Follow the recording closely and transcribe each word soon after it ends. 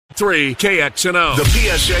KXNO. The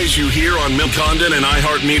PSAs you hear on Mill Condon and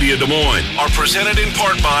iHeartMedia Des Moines are presented in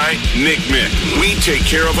part by Nick Mick. We take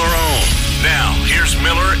care of our own. Now, here's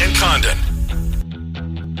Miller and Condon.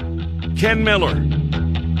 Ken Miller.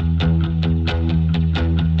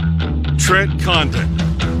 Trent Condon.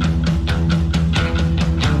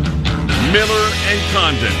 Miller and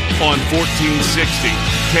Condon on 1460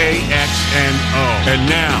 KXNO. And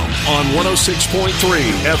now on 106.3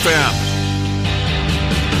 FM.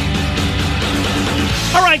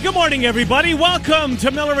 All right, good morning, everybody. Welcome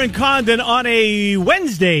to Miller and Condon on a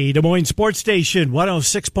Wednesday, Des Moines Sports Station,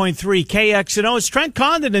 106.3 KXNO. It's Trent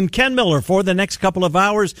Condon and Ken Miller for the next couple of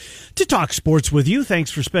hours to talk sports with you.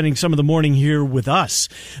 Thanks for spending some of the morning here with us.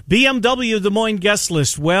 BMW Des Moines guest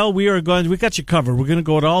list. Well, we got you covered. We're going to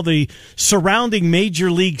go to all the surrounding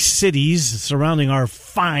major league cities surrounding our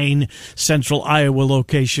fine central Iowa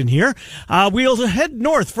location here. We'll head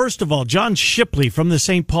north, first of all. John Shipley from the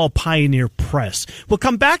St. Paul Pioneer Press. We'll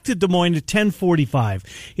come back to Des Moines at 10:45.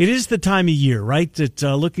 It is the time of year, right, that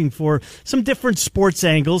looking for some different sports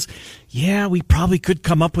angles. Yeah, we probably could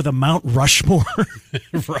come up with a Mount Rushmore.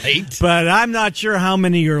 Right. But I'm not sure how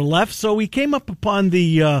many are left. So we came up upon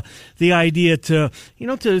the idea to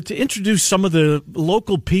introduce some of the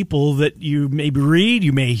local people that you maybe read,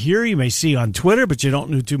 you may hear, you may see on Twitter, but you don't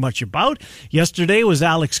know too much about. Yesterday was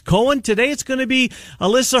Alex Cohen. Today it's going to be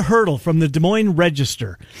Alyssa Hurdle from the Des Moines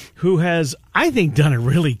Register, who has, I think, done a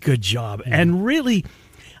really good job and really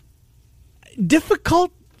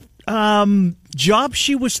difficult job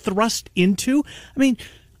she was thrust into. I mean,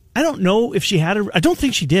 I don't know if she I don't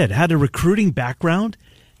think she had a recruiting background.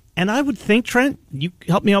 And I would think, Trent, you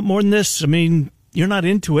help me out more than this. I mean, you're not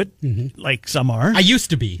into it like some are. I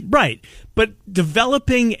used to be. Right. But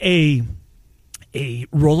developing a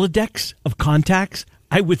Rolodex of contacts,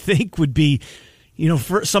 I would think would be,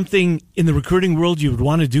 for something in the recruiting world you would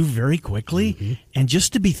want to do very quickly, and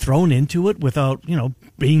just to be thrown into it without,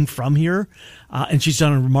 being from here. And she's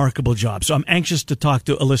done a remarkable job. So I'm anxious to talk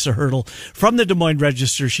to Alyssa Hurdle from the Des Moines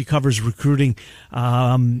Register. She covers recruiting,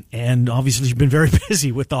 and obviously she's been very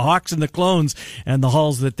busy with the Hawks and the Clones and the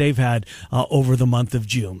hauls that they've had over the month of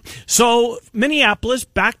June. So Minneapolis,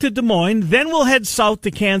 back to Des Moines, then we'll head south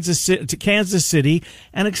to Kansas City,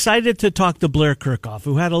 and excited to talk to Blair Kirchhoff,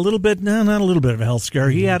 who had not a little bit of a health scare.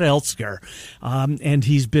 He had a health scare, and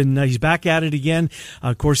he's back at it again.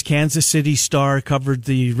 Of course, Kansas City Star,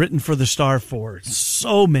 written for the Star for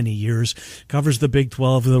so many years, covers the Big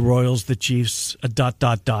 12, the Royals, the Chiefs, ...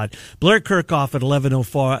 Blair Kirchhoff at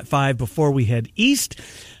 11:05 before we head east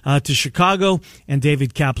to Chicago, and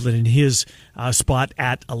David Kaplan in his spot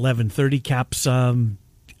at 11:30. Cap's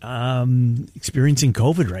experiencing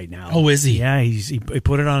COVID right now. Oh, is he? Yeah, he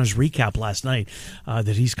put it on his recap last night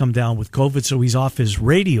that he's come down with COVID, so he's off his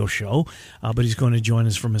radio show, but he's going to join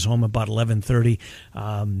us from his home about 11:30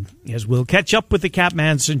 as we'll catch up with the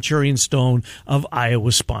Capman Centurion Stone of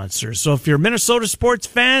Iowa sponsors. So if you're a Minnesota sports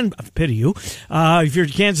fan, I pity you. If you're a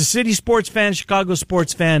Kansas City sports fan, Chicago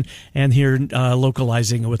sports fan, and here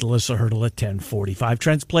localizing with Alyssa Hurdle at 10:45.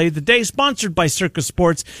 Trent's Play of the Day, sponsored by Circus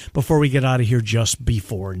Sports, before we get out of here just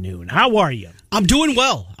before noon. How are you? I'm doing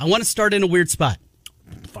well. I want to start in a weird spot.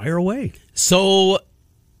 Fire away. So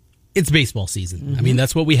it's baseball season. I mean,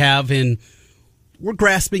 that's what we have, and we're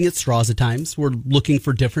grasping at straws at times. We're looking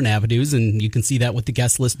for different avenues, and you can see that with the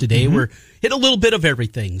guest list today. We're hit a little bit of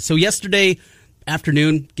everything. So yesterday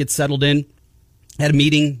afternoon, get settled in, had a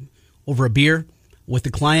meeting over a beer with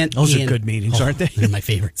the client. Those are good meetings, aren't they? They're my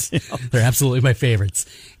favorites. They're absolutely my favorites.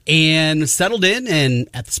 And settled in, and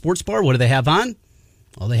at the sports bar, what do they have on?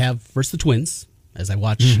 Well, they have first the Twins, as I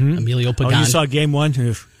watch Emilio Pagan. Oh, you saw game one?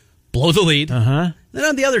 Blow the lead. Uh-huh. Then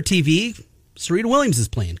on the other TV, Serena Williams is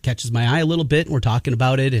playing. Catches my eye a little bit, and we're talking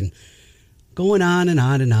about it, and going on and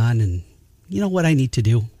on and on. And you know what I need to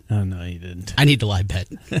do? Oh, no, you didn't. I need to live bet.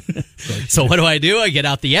 So what do? I get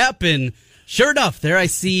out the app, and sure enough, there I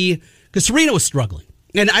see, because Serena was struggling.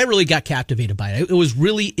 And I really got captivated by it. It was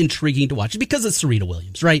really intriguing to watch because it's Serena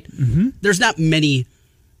Williams, right? Mm-hmm. There's not many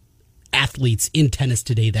athletes in tennis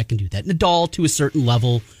today that can do that. Nadal to a certain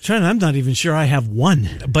level. Trent, I'm not even sure I have one.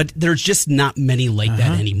 But there's just not many like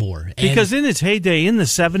that anymore. Because in its heyday, in the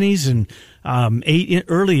 70s and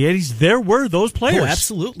early 80s, there were those players. Oh,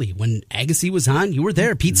 absolutely. When Agassi was on, you were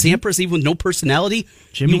there. Pete Sampras, even with no personality.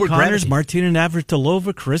 Jimmy Connors, Martina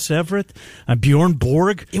Navratilova, Chris Everett, Bjorn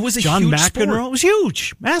Borg. It was a John huge McEnroe. sport. It was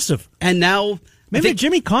huge, massive. And now... Maybe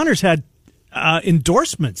Jimmy Connors had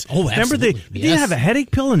endorsements. Oh, remember they absolutely. didn't have a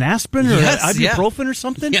headache pill, an aspirin, or ibuprofen or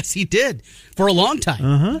something. Yes, he did for a long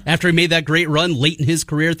time. After he made that great run late in his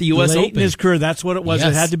career at the U.S. Open. Late in his career, that's what it was.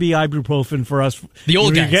 Yes. It had to be ibuprofen for us. The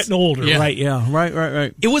old guys. Getting older, Yeah. right? Yeah,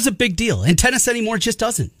 right. It was a big deal, and tennis anymore just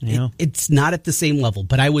doesn't. Yeah. It's not at the same level,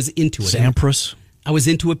 but I was into it. Sampras. I was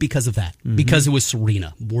into it because of that, because it was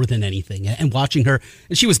Serena more than anything, and watching her,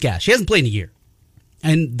 and she was gassed. She hasn't played in a year.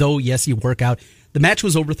 And though, yes, you work out, the match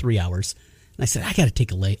was over 3 hours. And I said, I got to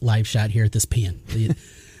take a live shot here at this pan. The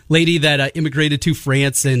lady that immigrated to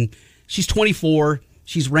France, and she's 24.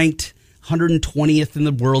 She's ranked 120th in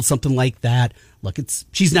the world, something like that. Look,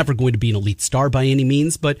 she's never going to be an elite star by any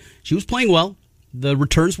means, but she was playing well. The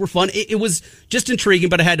returns were fun. It was just intriguing,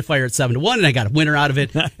 but I had to fire at 7-1, and I got a winner out of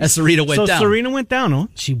it as Serena went down. So Serena went down, huh?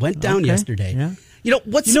 She went down yesterday. Yeah. You know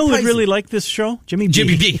what's who surprising? really liked this show? Jimmy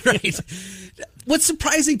B, right? What's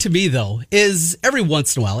surprising to me, though, is every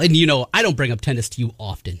once in a while, and I don't bring up tennis to you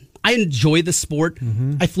often. I enjoy the sport.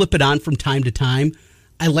 I flip it on from time to time.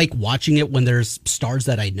 I like watching it when there's stars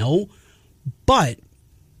that I know. But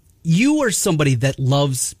you are somebody that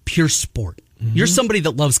loves pure sport. You're somebody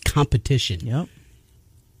that loves competition. Yep.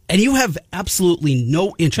 And you have absolutely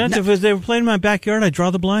no interest. If they were playing in my backyard, I'd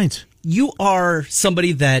draw the blinds. You are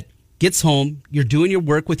somebody that gets home, you're doing your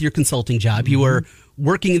work with your consulting job, you are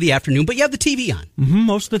working in the afternoon, but you have the TV on.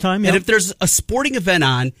 Most of the time, yeah. And if there's a sporting event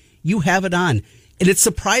on, you have it on. And it's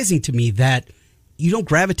surprising to me that you don't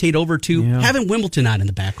gravitate over to having Wimbledon on in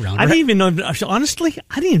the background. I didn't even know, honestly,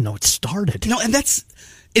 I didn't even know it started. And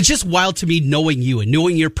it's just wild to me knowing you and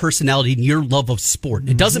knowing your personality and your love of sport.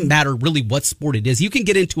 It doesn't matter really what sport it is. You can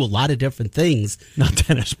get into a lot of different things. Not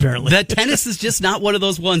tennis, apparently. That tennis is just not one of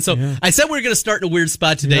those ones. So I said we were going to start in a weird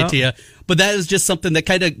spot today, Tia, but that is just something that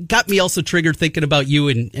kind of got me also triggered thinking about you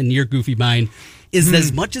and your goofy mind. Is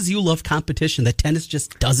as much as you love competition, that tennis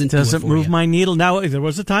just doesn't move my needle. Now, there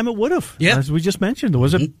was a time it would have. Yeah. As we just mentioned, there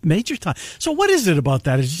was a major time. So what is it about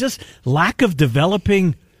that? It's just lack of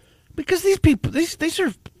developing, because these people, these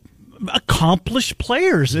are accomplished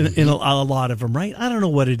players in a lot of them, right? I don't know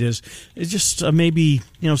what it is. It's just maybe,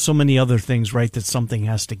 so many other things, right, that something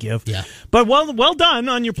has to give. Yeah. But well done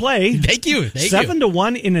on your play. Thank you.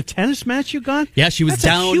 7-1 in a tennis match you got? Yeah, she was That's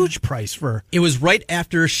down. A huge price for her. It was right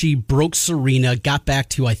after she broke Serena, got back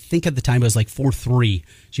to, I think at the time it was like 4-3.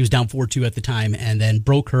 She was down 4-2 at the time, and then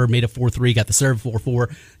broke her, made a 4-3, got the serve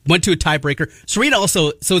 4-4, went to a tiebreaker. Serena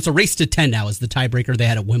also, so it's a race to 10 now is the tiebreaker they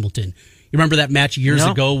had at Wimbledon. You remember that match years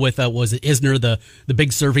ago with, was it Isner, the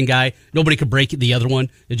big serving guy? Nobody could break the other one.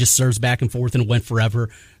 It just serves back and forth, and it went forever.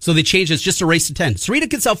 So they changed it. It's just a race to 10. Serena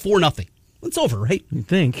gets out 4-0. It's over, right? You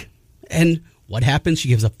think. And what happens? She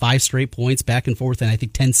gives up 5 straight points back and forth, and I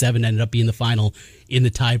think 10-7 ended up being the final in the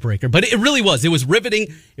tiebreaker. But it really was. It was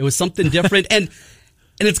riveting. It was something different. And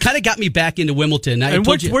it's kind of got me back into Wimbledon. And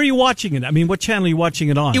where are you watching it? I mean, what channel are you watching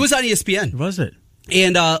it on? It was on ESPN. Was it?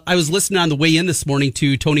 And I was listening on the way in this morning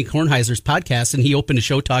to Tony Kornheiser's podcast, and he opened a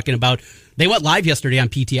show talking about they went live yesterday on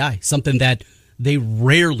PTI, something that they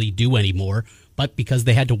rarely do anymore. But because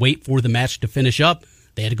they had to wait for the match to finish up,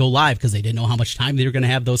 they had to go live because they didn't know how much time they were going to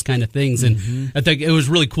have, those kind of things. And I think it was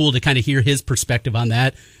really cool to kind of hear his perspective on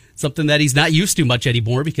that. Something that he's not used to much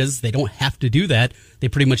anymore because they don't have to do that. They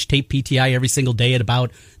pretty much tape PTI every single day at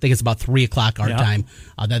about, I think it's about 3 o'clock our time.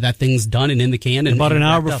 That thing's done and in the can. And about an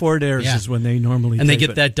hour before it airs is when they normally and they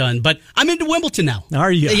get that done. But I'm into Wimbledon now.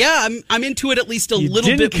 Are you? Yeah, I'm into it at least a little bit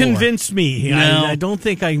more. Didn't convince me. No. I don't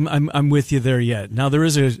think I'm with you there yet. Now there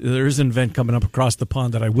is an event coming up across the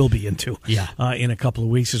pond that I will be into. In a couple of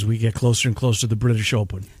weeks as we get closer and closer to the British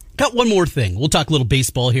Open. Got one more thing. We'll talk a little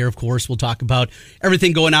baseball here, of course. We'll talk about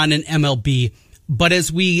everything going on in MLB. But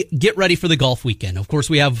as we get ready for the golf weekend, of course,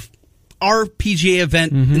 we have our PGA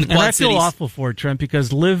event in the Quad And I Cities. feel awful for it, Trent,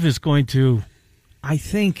 because Liv is going to, I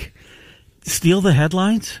think, steal the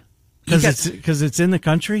headlines because it's in the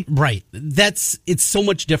country. Right. It's so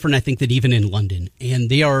much different, I think, than even in London. And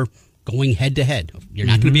they are going head to head. You're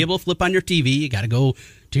not going to be able to flip on your TV. You got to go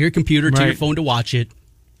to your computer, to your phone to watch it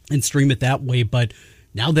and stream it that way. But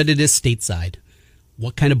now that it is stateside,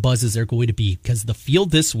 what kind of buzz is there going to be? Because the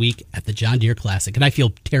field this week at the John Deere Classic, and I feel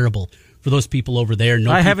terrible for those people over there.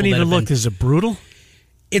 I haven't even looked. Is it brutal?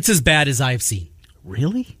 It's as bad as I've seen.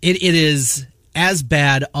 Really? It is as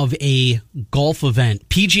bad of a golf event,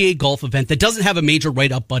 PGA golf event, that doesn't have a major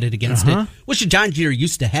write-up butted against it, which John Deere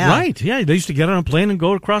used to have. Right, yeah. They used to get on a plane and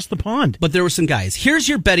go across the pond. But there were some guys. Here's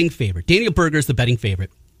your betting favorite. Daniel Berger is the betting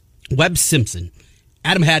favorite. Webb Simpson.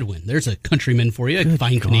 Adam Hadwin, there's a countryman for you, a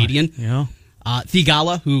fine Canadian. Yeah.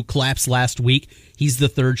 Thigala, who collapsed last week, he's the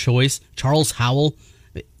third choice. Charles Howell.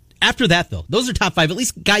 After that, though, those are top 5, at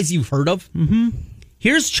least guys you've heard of. Mm-hmm.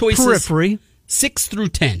 Here's choices Periphery. 6 through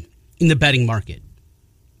 10 in the betting market.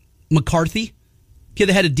 McCarthy, kid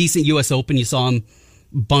that had a decent U.S. Open. You saw him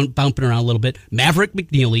bumping around a little bit. Maverick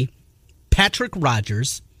McNeely, Patrick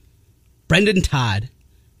Rogers, Brendan Todd,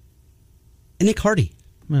 and Nick Hardy.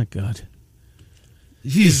 My God.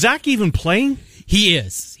 Is Zach even playing? He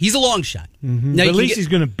is. He's a long shot. Mm-hmm. Now, at least he's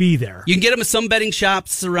going to be there. You can get him at some betting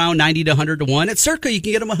shops around 90 to 100 to 1. At Circa, you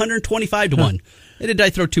can get him 125 to 1. And did I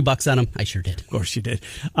throw $2 on him? I sure did. Of course you did.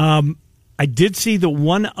 I did see that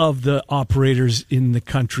one of the operators in the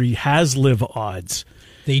country has live odds.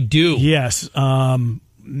 They do. Yes.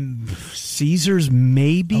 Caesars,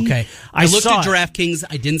 maybe. Okay. I looked at DraftKings.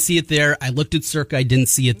 I didn't see it there. I looked at Circa. I didn't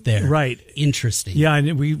see it there. Right. Interesting. Yeah,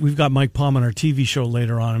 and we've got Mike Palm on our TV show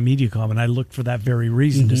later on in MediaCom, and I looked for that very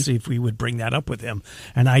reason to see if we would bring that up with him.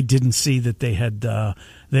 And I didn't see that they had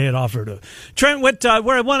offered a Trent. Where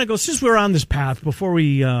I want to go, since we're on this path, before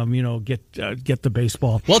we get the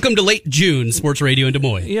baseball. Welcome to late June Sports Radio in Des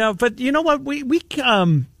Moines. Yeah, but you know what? We've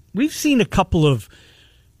seen a couple of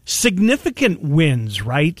significant wins,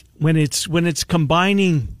 right? When it's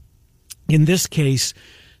combining, in this case,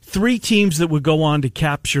 3 teams that would go on to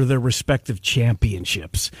capture their respective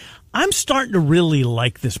championships. I'm starting to really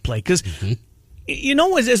like this play because,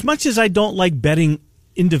 as much as I don't like betting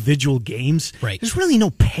individual games, right, there's really no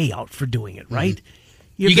payout for doing it, right?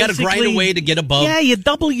 You got to grind away to get above. Yeah, you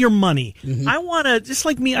double your money. I want to, just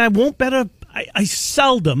like me, I won't bet I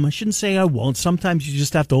seldom, I shouldn't say I won't. Sometimes you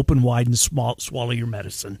just have to open wide and swallow your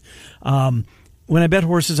medicine. When I bet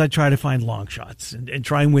horses, I try to find long shots and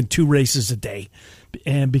try and win 2 races a day.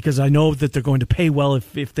 And because I know that they're going to pay well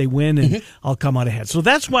if they win, and I'll come out ahead. So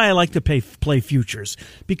that's why I like to play futures,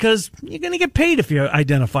 because you're going to get paid if you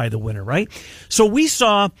identify the winner, right? So we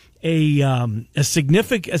saw a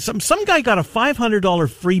significant, some guy got a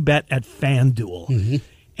 $500 free bet at FanDuel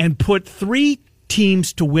and put 3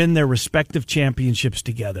 teams to win their respective championships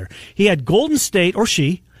together. He had Golden State,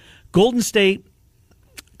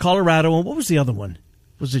 Colorado, and what was the other one?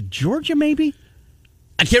 Was it Georgia, maybe?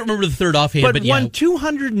 I can't remember the third offhand, but yeah. Won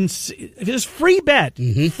 200 his free bet,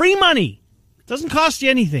 free money. Doesn't cost you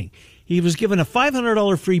anything. He was given a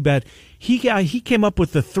 $500 free bet. He came up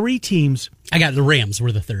with the 3 teams. I got the Rams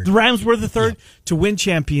were the third. The Rams were the third to win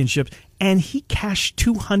championships, and he cashed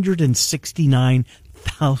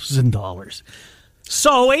 $269,000.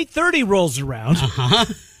 So 8:30 rolls around.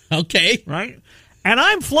 Okay. Right? And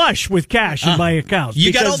I'm flush with cash in my account.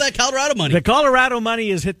 You got all that Colorado money. The Colorado money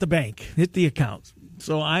has hit the bank, hit the account.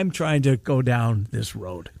 So I'm trying to go down this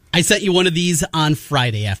road. I sent you one of these on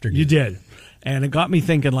Friday afternoon. You did. And it got me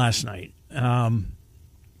thinking last night. You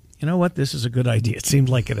know what? This is a good idea. It seemed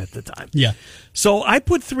like it at the time. Yeah. So I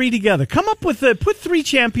put 3 together. Put 3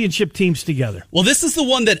 championship teams together. Well, this is the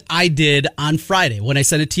one that I did on Friday when I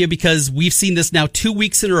sent it to you, because we've seen this now 2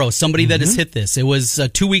 weeks in a row. Somebody that has hit this. It was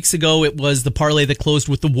 2 weeks ago. It was the parlay that closed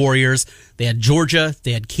with the Warriors. They had Georgia,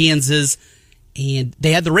 they had Kansas, and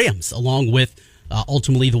they had the Rams along with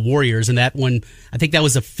ultimately the Warriors. And that one, I think that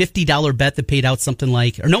was a $50 bet that paid out something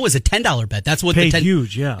like, or no, it was a $10 bet. That's what paid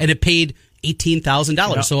huge, yeah. And it paid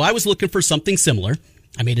 $18,000. Yeah. So I was looking for something similar.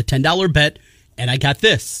 I made a $10 bet, and I got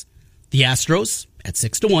this: the Astros at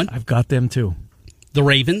 6-1. I've got them too. The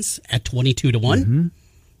Ravens at 22-1,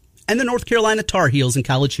 and the North Carolina Tar Heels in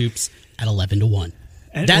college hoops at 11-1.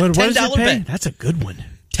 And that what $10 does it pay? bet, that's a good one.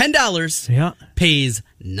 $10 pays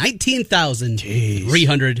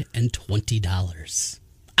 $19,320.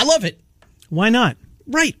 I love it. Why not?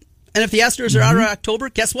 Right. And if the Astros are out of October,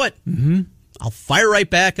 guess what? I'll fire right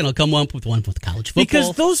back, and I'll come up with one with college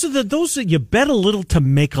football. Because those are you bet a little to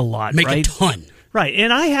make a lot, make right? a ton. Right,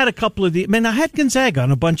 and I had a couple of I had Gonzaga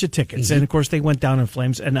on a bunch of tickets, and of course they went down in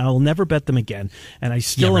flames, and I'll never bet them again. And I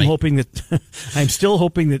still am hoping that I'm still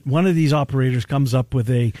hoping that one of these operators comes up with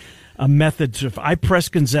a method to, if I press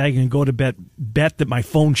Gonzaga and go to bet that my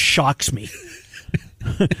phone shocks me.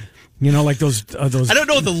 Like those. I don't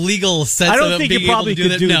know the legal sense. I don't of think being you probably able to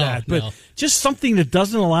could do that. that, but just something that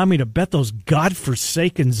doesn't allow me to bet those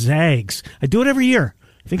godforsaken Zags. I do it every year.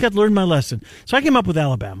 I think I've learned my lesson. So I came up with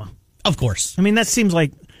Alabama. Of course. I mean, that seems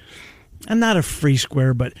like, I'm not a free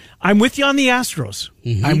square, but I'm with you on the Astros.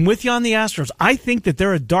 I'm with you on the Astros. I think that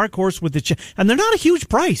they're a dark horse with and they're not a huge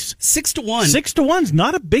price. 6-1. 6-1's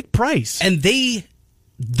not a big price. And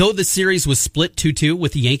though the series was split 2-2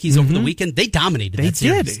 with the Yankees over the weekend, they dominated that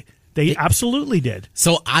series. They absolutely did.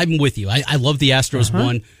 So I'm with you. I love the Astros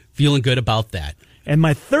one. Feeling good about that. And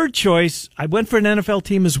my third choice, I went for an NFL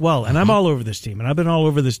team as well. And I'm all over this team. And I've been all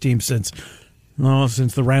over this team since No,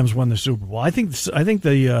 since the Rams won the Super Bowl. I think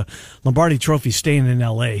the Lombardi Trophy's staying in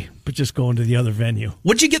L.A., but just going to the other venue.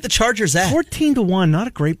 What'd you get the Chargers at? 14-1, not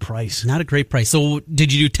a great price. Not a great price. So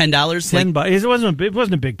did you do $10? $10. It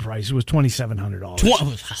wasn't a big price. It was $2,700.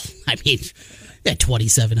 I mean, yeah,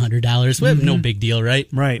 $2,700. No big deal, right?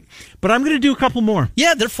 Right. But I'm going to do a couple more.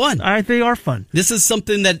 Yeah, they're fun. They are fun. This is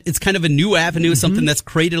something that it's kind of a new avenue, something that's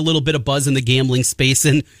created a little bit of buzz in the gambling space,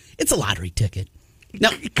 and it's a lottery ticket.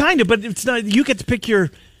 Now, kind of, but it's not. You get to pick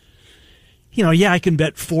your. I can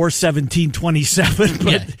bet 4, 17, 27, but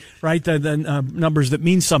Yeah. right the numbers that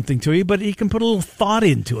mean something to you. But you can put a little thought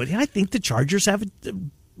into it. I think the Chargers have a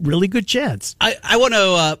really good chance. I want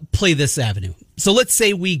to play this avenue. So let's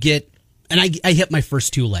say we get, and I hit my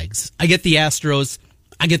first two legs. I get the Astros.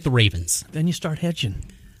 I get the Ravens. Then you start hedging.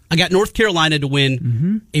 I got North Carolina to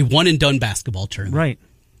win a one-and-done basketball tournament. Right.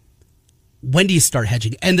 When do you start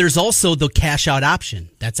hedging? And there's also the cash-out option.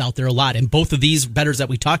 That's out there a lot. And both of these bettors that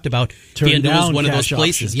we talked about, FanDuel was one of those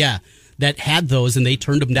places, that had those, and they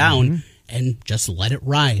turned them down and just let it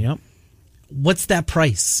ride. Yep. What's that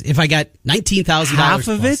price? If I got $19,000 half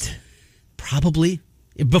of plus, it? Probably.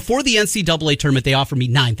 Before the NCAA tournament, they offered me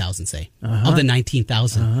 $9,000, say, of the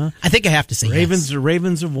 $19,000. I think I have to say Ravens. yes. The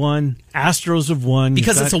Ravens have won. Astros have won.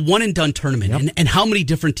 Because it's a one-and-done tournament. Yep. And how many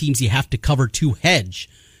different teams you have to cover to hedge.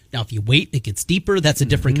 Now, if you wait, it gets deeper. That's a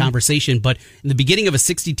different conversation. But in the beginning of a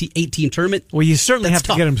 60-18 tournament, well, you certainly have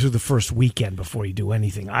tough. to get them through the first weekend before you do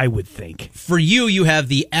anything, I would think. For you have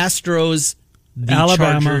the Astros, the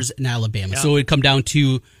Alabama. Chargers, and Alabama. Yeah. So it would come down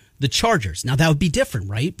to the Chargers. Now, that would be different,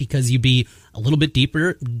 right? Because you'd be a little bit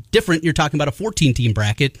different. You're talking about a 14-team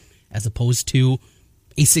bracket as opposed to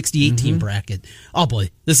a 68-team bracket. Oh,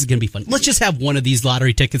 boy, this is going to be fun. Let's just have one of these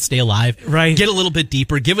lottery tickets stay alive. Right. Get a little bit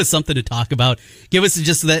deeper. Give us something to talk about. Give us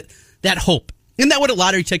just that hope. Isn't that what a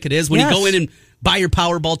lottery ticket is? When Yes. you go in and buy your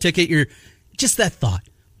Powerball ticket, you're just that thought.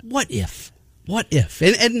 What if? What if?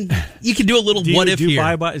 And you can do a little what if do you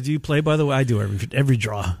here. do you play, by the way? I do every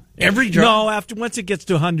draw. Every draw? No, once it gets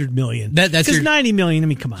to 100 million. That's because your- 90 million, I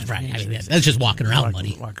mean, come on. Right. I mean, that's just walking around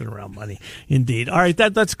money. Walking around money. Indeed. All right,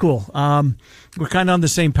 that's cool. We're kind of on the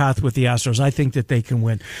same path with the Astros. I think that they can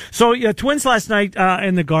win. So, Twins last night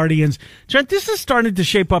and the Guardians. Trent, this is starting to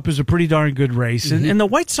shape up as a pretty darn good race. And the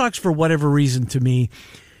White Sox, for whatever reason, to me,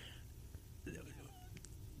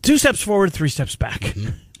 2 steps forward, 3 steps back.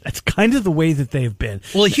 That's kind of the way that they've been.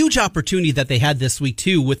 Well, a huge opportunity that they had this week,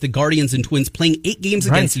 too, with the Guardians and Twins playing 8 games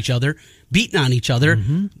against each other, beating on each other.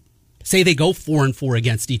 Say they go 4-4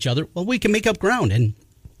 against each other. Well, we can make up ground. And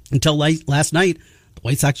until last night, the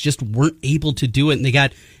White Sox just weren't able to do it. And they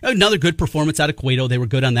got another good performance out of Cueto. They were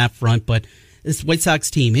good on that front. But this White Sox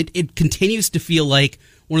team, it continues to feel like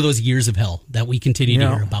one of those years of hell that we continue to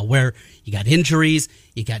hear about, where you got injuries,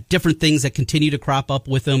 you got different things that continue to crop up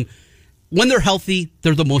with them. When they're healthy,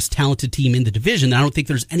 they're the most talented team in the division. I don't think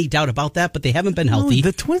there's any doubt about that, but they haven't been healthy.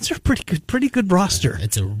 The Twins are pretty good roster.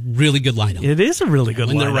 It's a really good lineup. It is a really good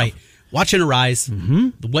when lineup. they're right. Watching Arise,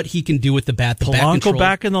 what he can do with the bat, the bat control. Polanco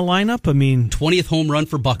back in the lineup. I mean, 20th home run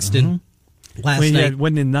for Buxton last night.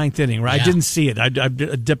 Went in the 9th inning, right? Yeah. I didn't see it. I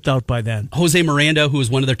dipped out by then. Jose Miranda, who is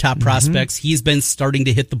one of their top prospects, he's been starting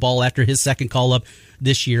to hit the ball after his second call-up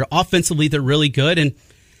this year. Offensively, they're really good, and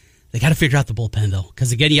they got to figure out the bullpen, though.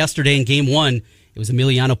 Because, again, yesterday in Game 1, it was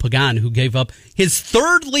Emiliano Pagan who gave up his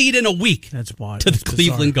 3rd lead in a week to the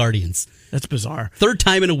Cleveland Guardians. That's bizarre. 3rd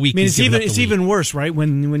time in a week. I mean, it's even worse, right?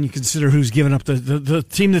 When you consider who's given up the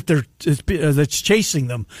team that's chasing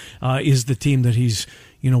them is the team that he's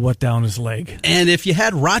down his leg. And if you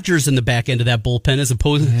had Rodgers in the back end of that bullpen as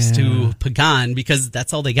opposed to Pagan, because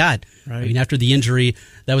that's all they got. Right. I mean, after the injury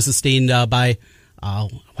that was sustained by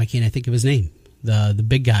why can't I think of his name? The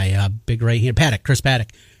big guy, big right hand, Chris Paddock.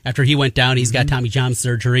 After he went down, he's got Tommy John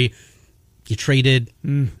surgery. You traded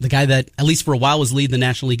the guy that, at least for a while, was leading the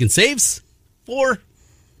National League in saves for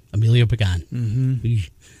Emilio Pagan.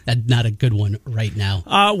 That's not a good one right now.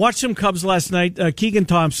 Watched some Cubs last night. Keegan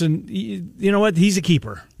Thompson, you know what? He's a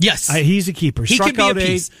keeper. Yes. He's a keeper. He Struck could be out a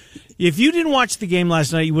piece. 8. If you didn't watch the game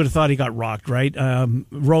last night, you would have thought he got rocked, right?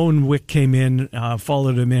 Rowan Wick came in,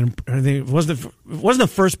 followed him in. I think it wasn't the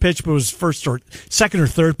first pitch, but it was first or second or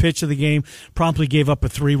third pitch of the game. Promptly gave up a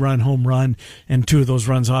 3-run home run, and 2 of those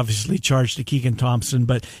runs obviously charged to Keegan Thompson.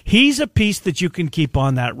 But he's a piece that you can keep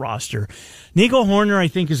on that roster. Nico Horner, I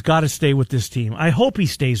think, has got to stay with this team. I hope he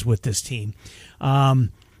stays with this team.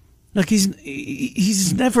 Look,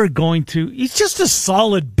 he's never going to. He's just a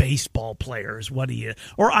solid baseball player, is what he is.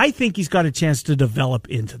 Or I think he's got a chance to develop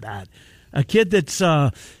into that. A kid that's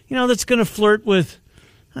that's going to flirt with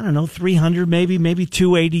I don't know, 300 maybe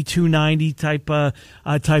 280, 290 type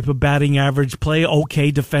of batting average. Play okay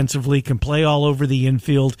defensively, can play all over the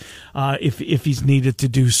infield if he's needed to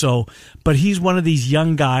do so. But he's one of these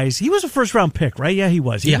young guys. He was a first-round pick, right? Yeah, he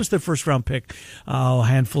was. He was the first-round pick a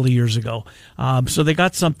handful of years ago. So they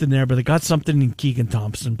got something there, but they got something in Keegan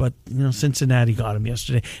Thompson. But, Cincinnati got him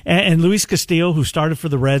yesterday. And Luis Castillo, who started for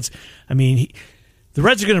the Reds, I mean, the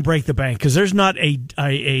Reds are going to break the bank because there's not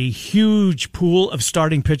a huge pool of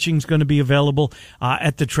starting pitching is going to be available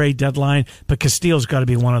at the trade deadline. But Castillo's got to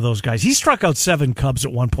be one of those guys. He struck out 7 Cubs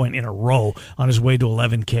at one point in a row on his way to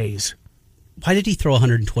 11 Ks. Why did he throw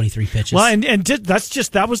 123 pitches? Well,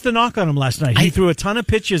 that was the knock on him last night. He threw a ton of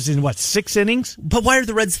pitches in 6 innings? But why are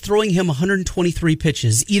the Reds throwing him 123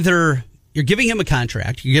 pitches? Either you're giving him a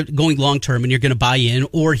contract, you're going long term, and you're going to buy in,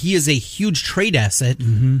 or he is a huge trade asset.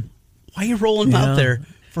 Mm-hmm. Why are you rolling him out there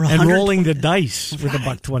for 100? And rolling the dice with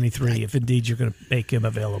 $123 if indeed you're going to make him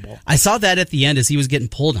available. I saw that at the end as he was getting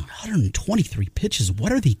pulled on 123 pitches.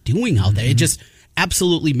 What are they doing out there? It just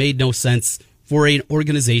absolutely made no sense for an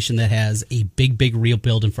organization that has a big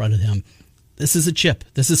rebuild in front of them. This is a chip.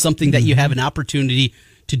 This is something that you have an opportunity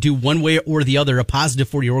to do one way or the other, a positive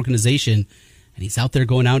for your organization. And he's out there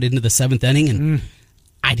going out into the 7th inning, and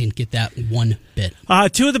I didn't get that one bit.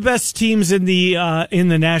 2 of the best teams in the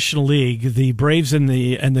National League, the Braves and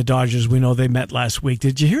the Dodgers. We know they met last week.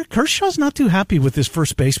 Did you hear Kershaw's not too happy with his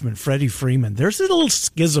first baseman, Freddie Freeman? There's a little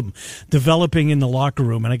schism developing in the locker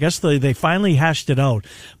room, and I guess they finally hashed it out.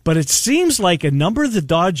 But it seems like a number of the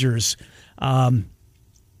Dodgers are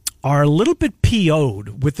a little bit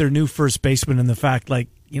PO'd with their new first baseman, and the fact,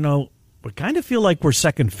 we kind of feel like we're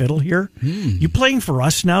second fiddle here. You playing for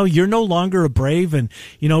us now. You're no longer a Brave. And,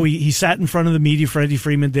 he sat in front of the media, Freddie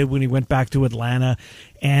Freeman did, when he went back to Atlanta,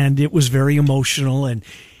 and it was very emotional. And,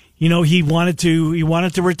 he wanted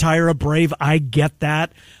to retire a Brave. I get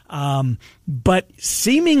that. But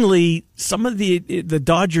seemingly some of the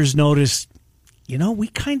Dodgers noticed,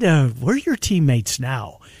 we're your teammates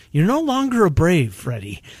now. You're no longer a Brave,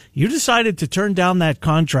 Freddie. You decided to turn down that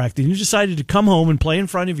contract, and you decided to come home and play in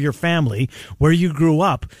front of your family where you grew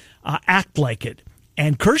up. Act like it.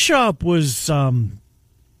 And Kershaw was,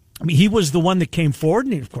 he was the one that came forward,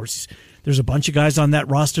 and of course, there's a bunch of guys on that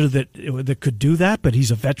roster that could do that, but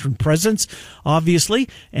he's a veteran presence, obviously.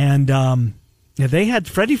 And they had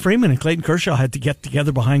Freddie Freeman and Clayton Kershaw had to get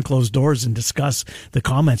together behind closed doors and discuss the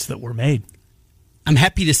comments that were made. I'm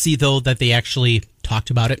happy to see, though, that they actually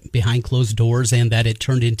talked about it behind closed doors and that it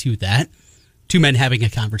turned into that. 2 men having a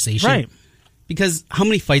conversation. Right. Because how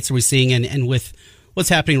many fights are we seeing? And with what's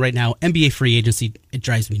happening right now, NBA free agency, it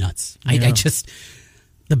drives me nuts. Yeah. I just,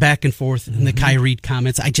 the back and forth and the Kyrie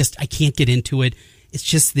comments, I can't get into it. It's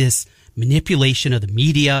just this manipulation of the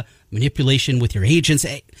media, manipulation with your agents.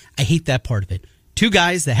 I hate that part of it. 2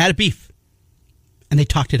 guys that had a beef, and they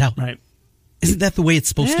talked it out. Right. Isn't that the way it's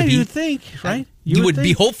supposed to be? You would think, right? You would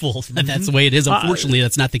be hopeful that that's the way it is. Unfortunately,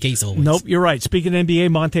 that's not the case always. Nope, you're right. Speaking of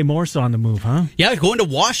NBA, Monte Morris on the move, huh? Yeah, going to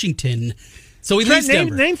Washington. So he leaves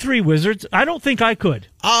Denver. Name 3 Wizards. I don't think I could.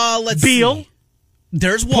 Let's Beal. See.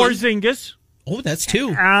 There's one. Porzingis. Oh, that's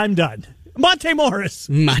 2. I'm done. Monte Morris.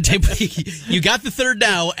 You got the 3rd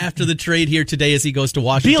now after the trade here today as he goes to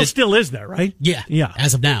Washington. Beal still is there, right? Yeah.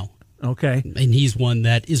 As of now. Okay. And he's one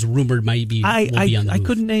that is rumored will be on the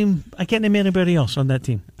move. I can't name anybody else on that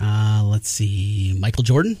team. Let's see. Michael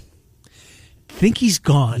Jordan? Think he's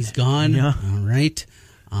gone. He's gone? Yeah. All right.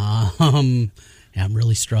 I'm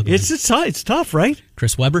really struggling. It's tough, right?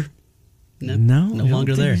 Chris Webber? No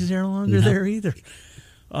longer there. He's no longer there either.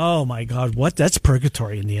 Oh my God! That's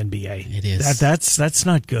purgatory in the NBA. It is. That's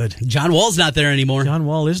not good. John Wall's not there anymore. John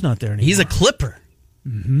Wall is not there anymore. He's a Clipper.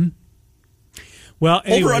 Mm-hmm. Well,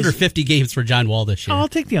 anyways, over under 50 games for John Wall this year. I'll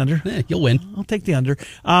take the under. You'll win. I'll take the under.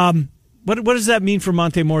 What does that mean for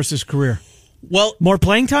Monte Morris's career? Well, more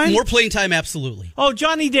playing time? More playing time, absolutely. Oh,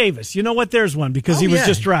 Johnny Davis. You know what? There's one because he was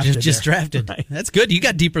just drafted. Just drafted. Right. That's good. You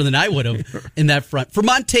got deeper than I would have in that front. For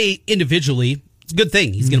Monte individually, it's a good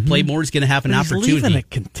thing. He's going to play more. He's going to have an opportunity. He's leaving a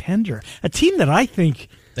contender. A team that I think...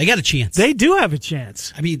 They got a chance. They do have a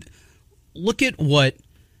chance. I mean, look at what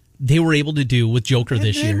they were able to do with Joker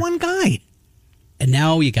this year. They had one guy. And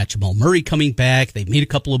now you got Jamal Murray coming back. They've made a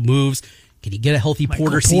couple of moves. Can you get a healthy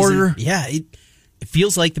Porter season? Yeah, it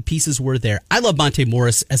feels like the pieces were there. I love Monte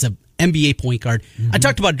Morris as an NBA point guard. I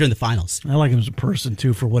talked about it during the finals. I like him as a person,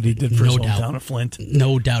 too, for what he did for his hometown of Flint.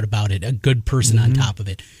 No doubt about it. A good person on top of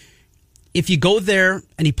it. If you go there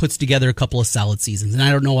and he puts together a couple of solid seasons, and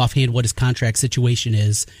I don't know offhand what his contract situation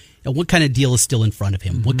is, And what kind of deal is still in front of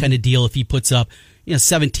him? Mm-hmm. What kind of deal if he puts up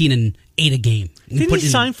 17 and 8 a game? Didn't he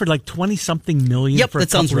sign for like 20-something million Yep, for a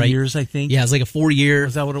that sounds couple right. of years, I think? Yeah, it's like a 4-year.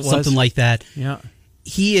 Is that what it was? Something like that. Yeah.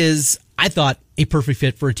 He is, I thought, a perfect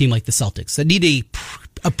fit for a team like the Celtics that need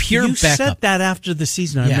a pure you backup. said that after the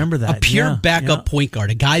season. I remember that. A pure backup point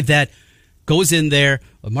guard, a guy that goes in there.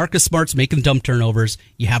 Marcus Smart's making dumb turnovers.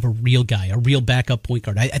 You have a real guy, a real backup point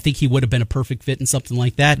guard. I think he would have been a perfect fit in something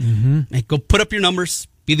like that. Mm-hmm. Go put up your numbers.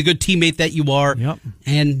 Be the good teammate that you are. Yep.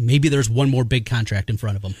 And maybe there's one more big contract in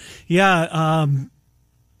front of him. Yeah.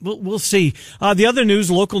 We'll see. The other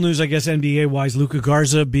news, local news, I guess, NBA-wise, Luka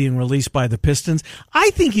Garza being released by the Pistons.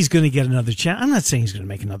 I think he's going to get another chance. I'm not saying he's going to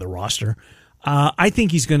make another roster. I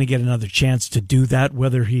think he's going to get another chance to do that,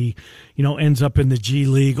 whether he, ends up in the G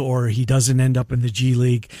League or he doesn't end up in the G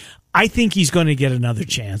League. I think he's going to get another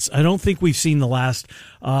chance. I don't think we've seen the last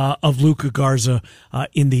of Luka Garza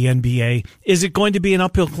in the NBA. Is it going to be an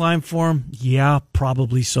uphill climb for him? Yeah,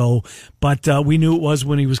 probably so. But we knew it was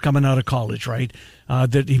when he was coming out of college, right?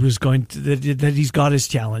 That he was going to, that he's got his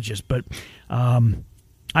challenges. But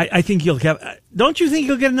I think he'll have. Don't you think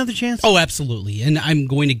he'll get another chance? Oh, absolutely. And I'm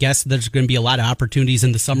going to guess there's going to be a lot of opportunities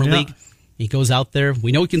in the Summer League. He goes out there.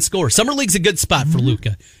 We know he can score. Summer League's a good spot for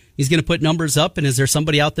Luka. He's going to put numbers up, and is there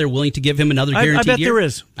somebody out there willing to give him another guaranteed year? I bet there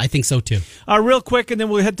is. I think so, too. Real quick, and then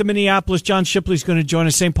we'll head to Minneapolis. John Shipley's going to join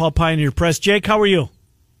us, St. Paul Pioneer Press. Jake, how are you?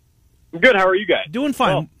 I'm good. How are you guys? Doing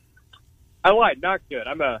fine. Well, I lied. Not good.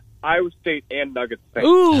 I'm a Iowa State and Nuggets fan.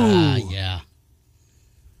 Ooh. Yeah.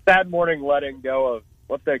 Sad morning letting go of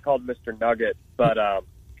what they called Mr. Nugget, but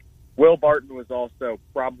Will Barton was also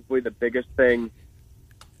probably the biggest thing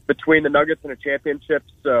between the Nuggets and a championship,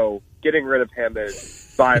 so getting rid of him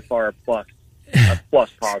is by far a plus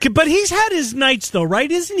positive. But he's had his nights, though,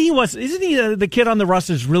 right? Isn't he the kid on the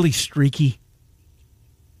roster is really streaky?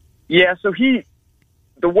 Yeah, so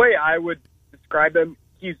the way I would describe him,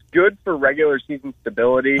 he's good for regular season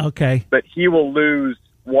stability. Okay. But he will lose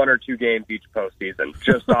 1 or 2 games each postseason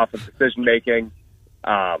just off of decision making,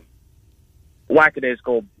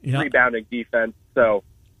 lackadaisical rebounding defense. So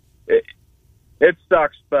it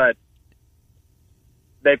sucks, but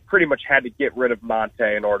they pretty much had to get rid of Monte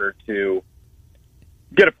in order to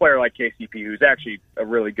get a player like KCP, who's actually a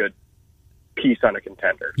really good piece on a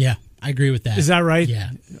contender. Yeah, I agree with that. Is that right?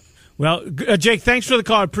 Yeah. Well, Jake, thanks for the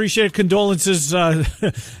call. Appreciate it. Condolences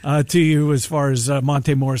to you as far as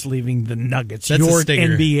Monte Morris leaving the Nuggets, That's your a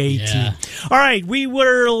stinger. NBA team. All right, we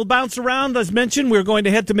will bounce around. As mentioned, we're going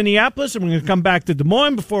to head to Minneapolis, and we're going to come back to Des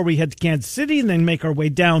Moines before we head to Kansas City, and then make our way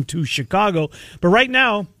down to Chicago. But right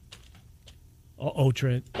now,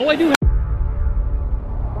 Trent. Oh, I do.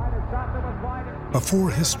 Before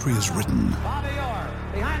history is written,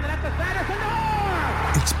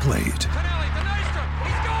 it's played.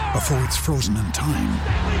 Before it's frozen in time,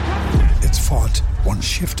 it's fought one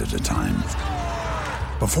shift at a time.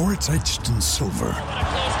 Before it's etched in silver,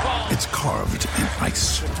 it's carved in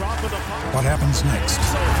ice. What happens next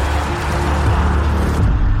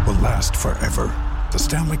will last forever. The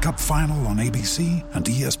Stanley Cup Final on ABC and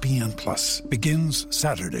ESPN Plus begins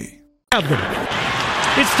Saturday.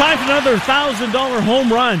 It's time for another $1,000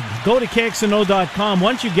 home run. Go to KXNO.com.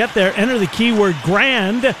 Once you get there, enter the keyword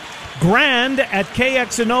GRAND. GRAND at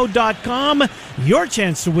KXNO.com. Your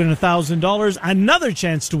chance to win $1,000. Another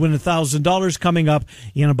chance to win $1,000 coming up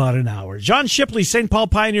in about an hour. John Shipley, St. Paul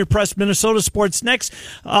Pioneer Press, Minnesota Sports next.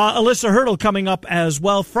 Alyssa Hurdle coming up as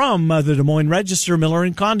well from the Des Moines Register, Miller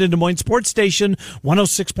and Condon, Des Moines Sports Station,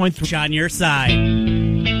 106.3. On your side.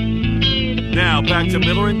 Now back to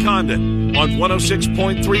Miller and Condon on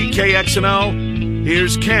 106.3 KXNO.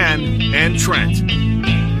 Here's Ken and Trent.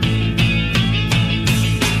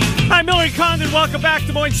 Hi, Miller and Condon. Welcome back to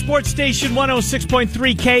Des Moines Sports Station 106.3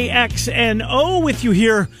 KXNO with you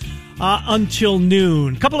here until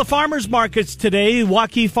noon. Couple of farmers markets today.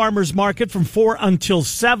 Waukee Farmers Market from 4 until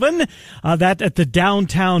 7. That at the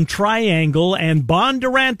Downtown Triangle. And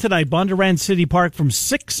Bondurant tonight. Bondurant City Park from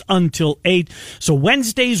 6 until 8. So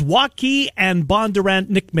Wednesdays, Waukee and Bondurant,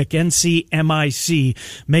 NCMIC, NCMIC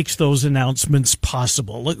makes those announcements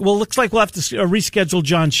possible. Well, looks like we'll have to reschedule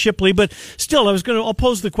John Shipley. But still, I'll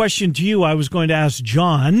pose the question to you. I was going to ask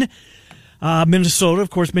John. Minnesota, of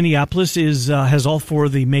course, Minneapolis has all 4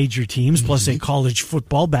 of the major teams, plus a college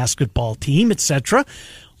football, basketball team, etc.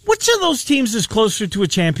 Which of those teams is closer to a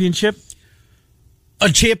championship? A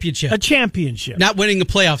championship. A championship. Not winning a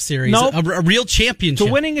playoff series. Nope. A real championship.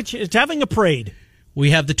 To winning it's having a parade. We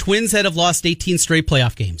have the Twins that have lost 18 straight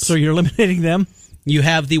playoff games. So you're eliminating them? You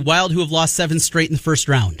have the Wild, who have lost 7 straight in the first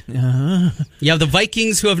round. You have the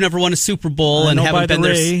Vikings, who have never won a Super Bowl and haven't been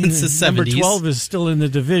there since the 70s. Number 12 is still in the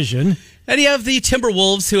division. And you have the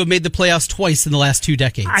Timberwolves, who have made the playoffs twice in the last 2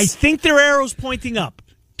 decades. I think their arrow's pointing up.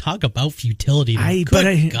 Talk about futility.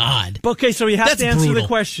 Good God. Okay, so you have That's to answer brutal. the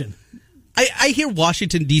question. I hear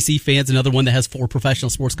Washington, D.C. fans, another one that has 4 professional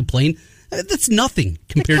sports, complain. That's nothing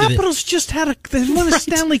compared the to Capitals just they won a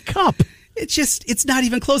Stanley Cup. It's not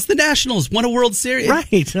even close. The Nationals won a World Series.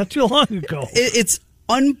 Right, not too long ago. It's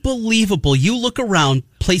unbelievable. You look around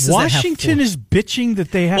places Washington that have 4. is bitching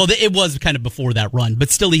that they have... Well, it was kind of before that run, but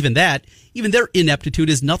still even their ineptitude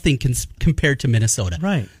is nothing compared to Minnesota.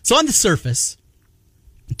 Right. So on the surface,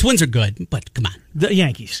 Twins are good, but come on. The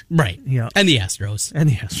Yankees. Right. Yeah. And the Astros.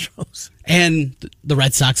 And the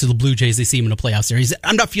Red Sox or the Blue Jays, they see them in a playoff series.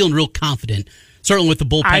 I'm not feeling real confident, certainly with the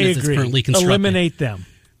bullpen that's currently constructed. Eliminate them.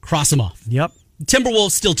 Cross them off. Yep.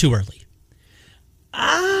 Timberwolves, still too early.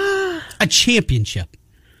 A championship.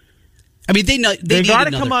 I mean, they got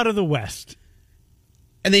to come out of the West.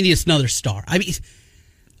 And they need another star. I mean,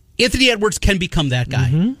 Anthony Edwards can become that guy.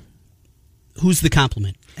 Mm-hmm. Who's the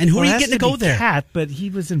complement? And who are you getting to go there? Cat, but he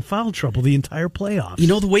was in foul trouble the entire playoffs. You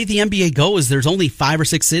know, the way the NBA goes, there's only 5 or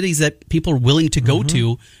 6 cities that people are willing to go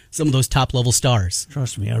to, some of those top-level stars.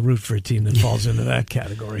 Trust me, I root for a team that falls into that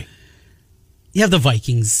category. You have the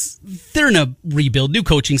Vikings. They're in a rebuild, new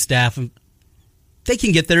coaching staff. They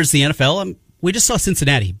can get there as the NFL. We just saw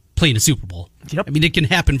Cincinnati playing a Super Bowl. Yep. I mean, it can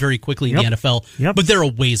happen very quickly in the NFL, but they're a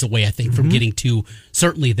ways away, I think, from getting to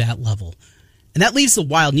certainly that level. And that leaves the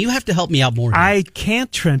Wild, and you have to help me out more here. I can't,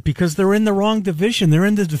 Trent, because they're in the wrong division. They're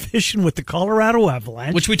in the division with the Colorado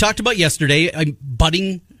Avalanche. Which we talked about yesterday, a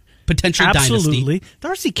budding potential dynasty. Absolutely.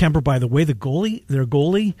 Darcy Kemper, by the way, their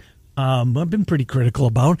goalie, I've been pretty critical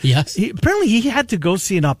about. Yes. Apparently he had to go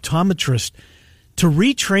see an optometrist to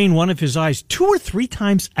retrain one of his eyes 2 or 3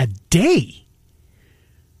 times a day.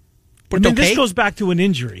 But this goes back to an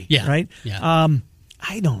injury, right? Yeah.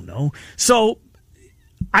 I don't know. So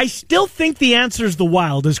I still think the answer is the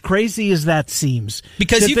Wild, as crazy as that seems.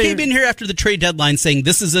 Because you came in here after the trade deadline saying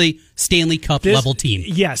this is a Stanley Cup level team.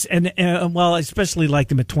 Yes, and I especially like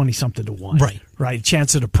them at 20-something to 1. Right,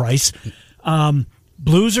 chance at a price.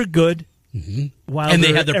 Blues are good. Mm-hmm. And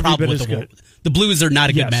they had their problem with the Blues are not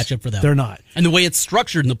a good matchup for them. They're not. And the way it's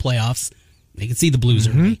structured in the playoffs, they can see the Blues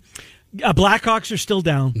early. Blackhawks are still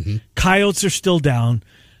down. Coyotes are still down.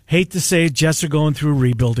 Hate to say it, Jets are going through a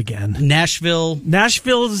rebuild again.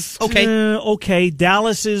 Nashville's okay.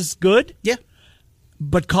 Dallas is good. Yeah.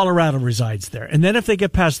 But Colorado resides there. And then if they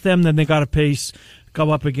get past them, then they got to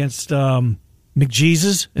go up against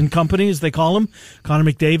McJesus and company, as they call him,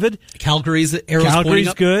 Connor McDavid. Calgary's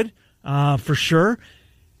good, for sure.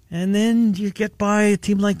 And then you get by a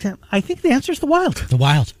team like that. I think the answer is the Wild. The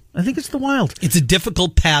Wild. I think it's the Wild. It's a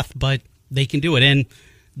difficult path, but they can do it. And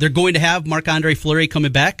they're going to have Marc-Andre Fleury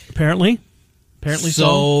coming back. Apparently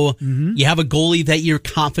so. You have a goalie that you're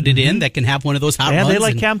confident in that can have one of those hot runs. Yeah, they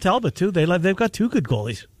like Cam Talbot, too. They've got 2 good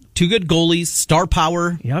goalies. 2 good goalies, star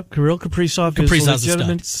power. Yep, Kirill Kaprizov is a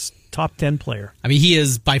legitimate top 10 player. I mean, he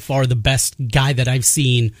is by far the best guy that I've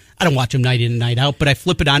seen. I don't watch him night in and night out, but I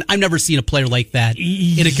flip it on. I've never seen a player like that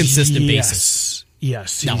in a consistent basis.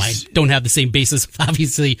 Yes. Now, I don't have the same basis of,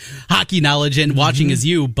 obviously, hockey knowledge and watching as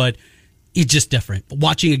you, but it's just different.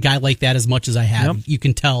 Watching a guy like that as much as I have, you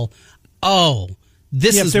can tell,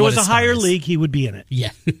 this is if there what was a higher league, he would be in it.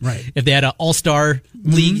 Yeah. Right. If they had an all-star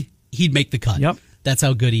league, he'd make the cut. Yep. That's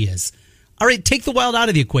how good he is. All right, take the Wild out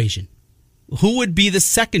of the equation. Who would be the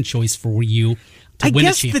second choice for you to win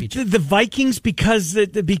a championship? I guess the Vikings, because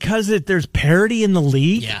there's parity in the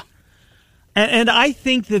league. Yeah. And I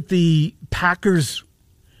think that the Packers,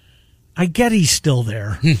 I get he's still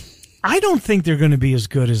there. I don't think they're going to be as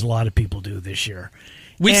good as a lot of people do this year.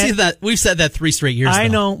 We've said that 3 straight years. I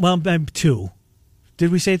know. Well, 2.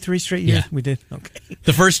 Did we say 3 straight years? Yeah. We did. Okay.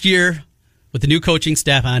 The first year with the new coaching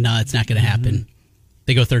staff, no, it's not going to happen.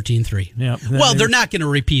 They go 13-3. Yeah. Well, they're not going to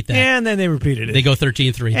repeat that. And then they repeated it. They go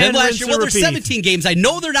 13-3. Then last year, there's repeat. 17 games. I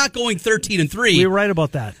know they're not going 13-3. We were right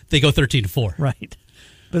about that. They go 13-4. Right.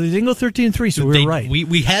 But they didn't go 13-3, so we were right.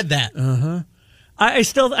 We had that. I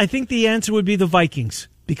think the answer would be the Vikings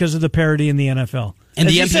because of the parity in the NFL. And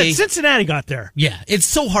as the you NBA, said, Cincinnati got there. Yeah, it's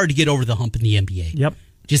so hard to get over the hump in the NBA. Yep.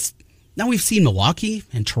 Just now we've seen Milwaukee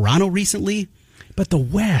and Toronto recently, but the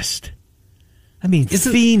West. I mean,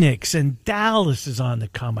 Phoenix and Dallas is on the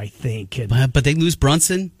come, I think. But they lose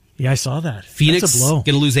Brunson. Yeah, I saw that. Phoenix that's a blow.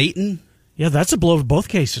 Going to lose Ayton. Yeah, that's a blow in both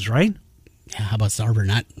cases, right? Yeah, how about Sarver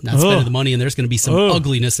not spending the money? And there's going to be some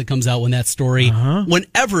ugliness that comes out when that story,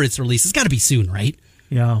 whenever it's released, it's got to be soon, right?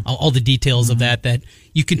 all the details of that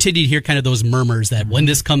you continue to hear kind of those murmurs that when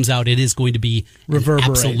this comes out, it is going to be an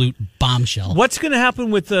absolute bombshell. What's going to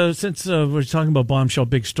happen with, since we're talking about bombshell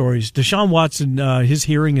big stories, Deshaun Watson, his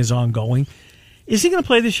hearing is ongoing. Is he going to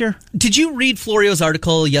play this year? Did you read Florio's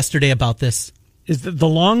article yesterday about this? Is the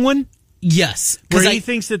long one? Yes. Where he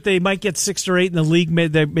thinks that they might get 6 or 8 in the league,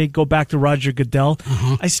 they may go back to Roger Goodell.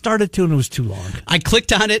 I started to, and it was too long. I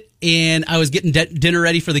clicked on it, and I was getting dinner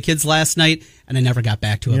ready for the kids last night, and I never got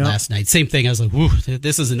back to it last night. Same thing. I was like, whew,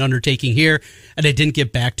 this is an undertaking here, and I didn't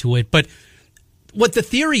get back to it. But what the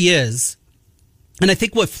theory is, and I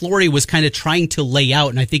think what Florio was kind of trying to lay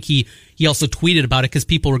out, and I think he also tweeted about it because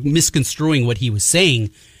people were misconstruing what he was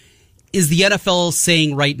saying, is the NFL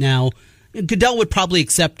saying right now, Goodell would probably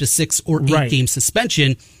accept a 6 or 8 game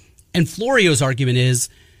suspension. And Florio's argument is,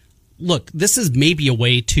 look, this is maybe a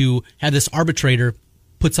way to have this arbitrator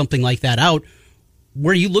put something like that out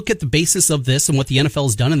where you look at the basis of this and what the NFL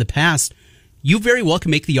has done in the past. You very well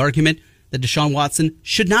can make the argument that Deshaun Watson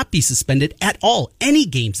should not be suspended at all, any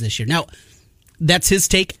games this year. Now, that's his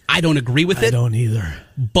take. I don't agree with it. I don't either.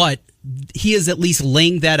 But he is at least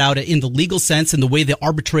laying that out in the legal sense and the way the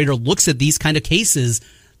arbitrator looks at these kind of cases,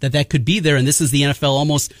 that could be there. And this is the NFL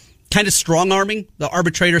almost kind of strong-arming the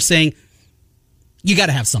arbitrator, saying, you got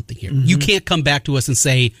to have something here. You can't come back to us and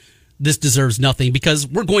say this deserves nothing because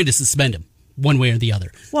we're going to suspend him one way or the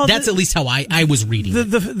other. Well, that's at least how I was reading it.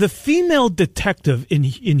 The female detective in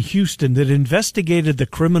Houston that investigated the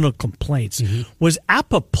criminal complaints was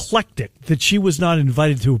apoplectic that she was not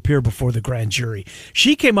invited to appear before the grand jury.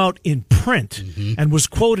 She came out in print and was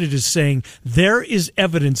quoted as saying, there is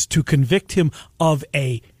evidence to convict him of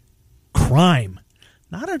a crime.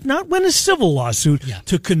 Not when a civil lawsuit,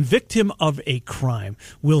 to convict him of a crime.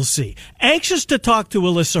 We'll see. Anxious to talk to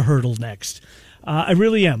Alyssa Hurdle next. I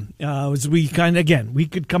really am. As we we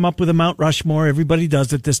could come up with a Mount Rushmore. Everybody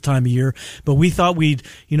does at this time of year. But we thought we'd,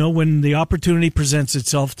 when the opportunity presents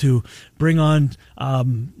itself to bring on,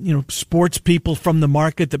 sports people from the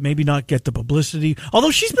market that maybe not get the publicity.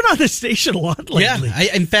 Although she's been on the station a lot lately.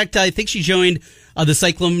 Yeah. In fact, I think she joined the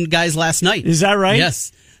Cyclone guys last night. Is that right?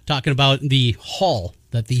 Yes. Talking about the haul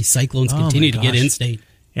that the Cyclones continue to get in state.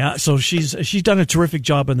 Yeah, so she's done a terrific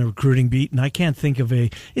job on the recruiting beat, and I can't think of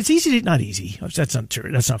it's easy, not easy. That's not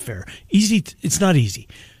true. That's not fair. Easy, it's not easy.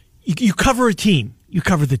 You cover a team. You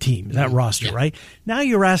cover the team, that roster, right? Now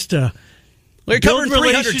you're asked to you're covering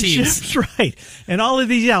 300 teams. Right. And all of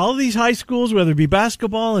these high schools, whether it be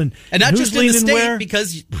basketball and not who's just in the state, where,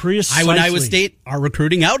 because precisely. Iowa State are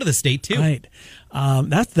recruiting out of the state, too. Right.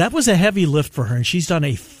 That was a heavy lift for her, and she's done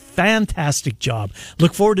a fantastic job.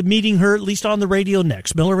 Look forward to meeting her, at least on the radio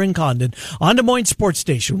next. Miller and Condon on Des Moines Sports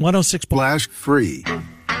Station 106. Flash free.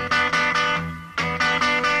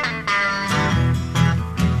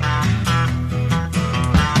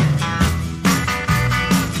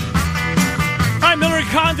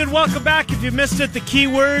 Condon, welcome back. If you missed it, the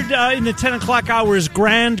keyword in the 10 o'clock hour is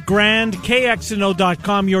grand,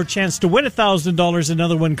 KXNO.com. Your chance to win $1,000.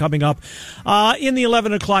 Another one coming up in the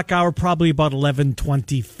 11 o'clock hour, probably about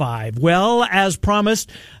 11:25. Well, as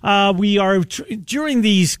promised, we are during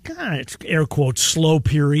these air quotes slow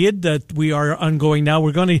period that we are ongoing now.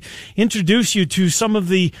 We're going to introduce you to some of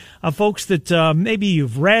the folks that maybe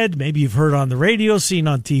you've read, maybe you've heard on the radio, seen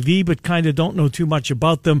on TV, but kind of don't know too much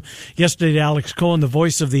about them. Yesterday, Alex Cohen, the voice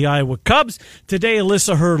of the Iowa Cubs. Today,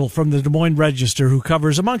 Alyssa Hurdle from the Des Moines Register, who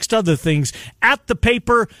covers, amongst other things, at the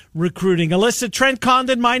paper recruiting. Alyssa, Trent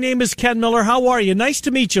Condon, my name is Ken Miller. How are you? Nice to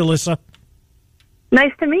meet you, Alyssa.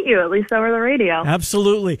 Nice to meet you, at least over the radio.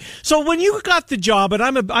 Absolutely. So when you got the job, and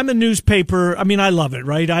I'm a newspaper, I mean, I love it,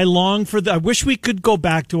 right? I long for I wish we could go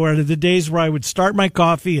back to the days where I would start my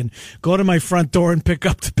coffee and go to my front door and pick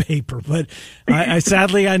up the paper. But I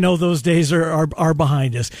sadly, I know those days are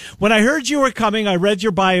behind us. When I heard you were coming, I read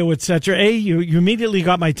your bio, etc. You immediately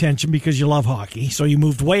got my attention because you love hockey, so you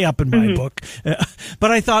moved way up in my book. But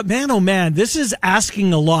I thought, man, oh man, this is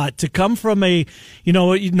asking a lot to come from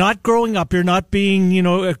not growing up here, not being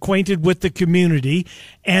acquainted with the community,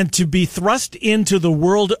 and to be thrust into the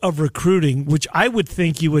world of recruiting, which I would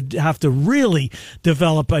think you would have to really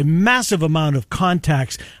develop a massive amount of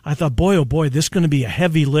contacts. I thought, boy, oh boy, this is going to be a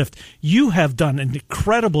heavy lift. You have done an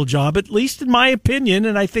incredible job, at least in my opinion,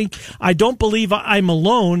 and I don't believe I'm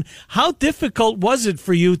alone. How difficult was it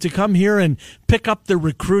for you to come here and pick up the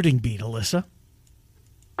recruiting beat, Alyssa?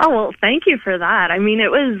 Oh, well, thank you for that. I mean,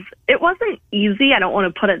 it wasn't easy. I don't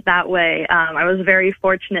want to put it that way. I was very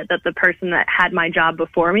fortunate that the person that had my job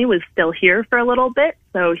before me was still here for a little bit,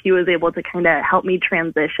 so he was able to kind of help me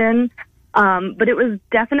transition. But it was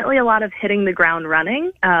definitely a lot of hitting the ground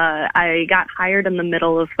running. I got hired in the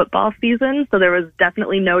middle of football season, so there was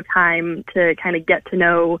definitely no time to kind of get to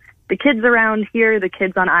know the kids around here, the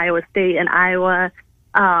kids on Iowa State and Iowa.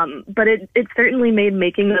 But it certainly made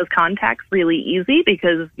making those contacts really easy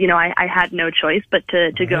because, you know, I had no choice but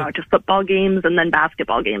to go out to football games and then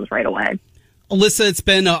basketball games right away. Alyssa, it's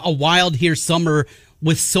been a wild here summer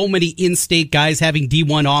with so many in-state guys having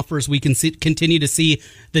D1 offers. We can continue to see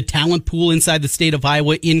the talent pool inside the state of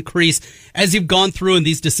Iowa increase as you've gone through in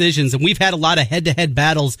these decisions. And we've had a lot of head-to-head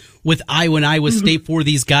battles with Iowa and Iowa State for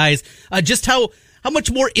these guys. Just how much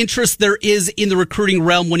more interest there is in the recruiting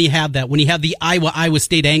realm when you have that, when you have the Iowa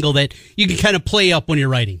State angle that you can kind of play up when you're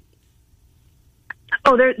writing?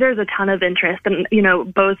 Oh, there's a ton of interest, and you know,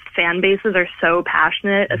 both fan bases are so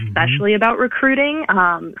passionate, especially about recruiting.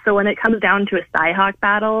 So when it comes down to a Cyhawk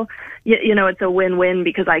battle, you know, it's a win-win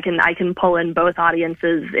because I can pull in both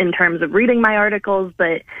audiences in terms of reading my articles,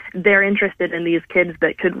 but they're interested in these kids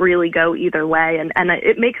that could really go either way, and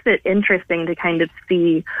it makes it interesting to kind of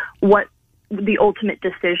see what the ultimate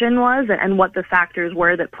decision was and what the factors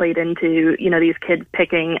were that played into, you know, these kids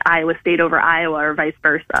picking Iowa State over Iowa or vice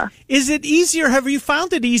versa. Is it easier? Have you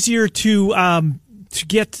found it easier to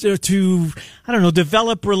get to I don't know,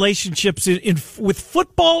 develop relationships with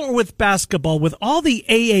football or with basketball with all the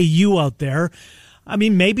AAU out there? I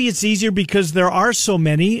mean, maybe it's easier because there are so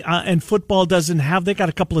many, and football doesn't have. They got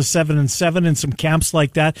a couple of 7-7 and some camps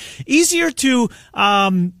like that. Easier to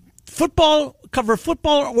cover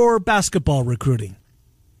football or basketball recruiting?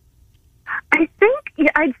 I think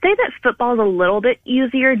I'd say that football is a little bit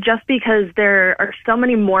easier just because there are so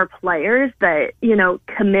many more players that, you know,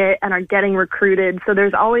 commit and are getting recruited. So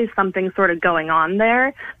there's always something sort of going on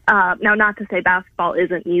there. Now, not to say basketball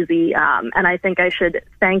isn't easy. And I think I should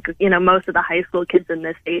thank, you know, most of the high school kids in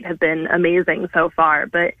this state have been amazing so far.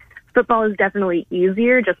 But football is definitely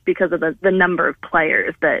easier just because of the number of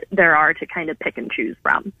players that there are to kind of pick and choose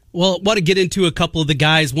from. Well, I want to get into a couple of the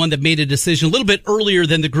guys. One that made a decision a little bit earlier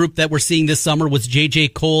than the group that we're seeing this summer was J.J.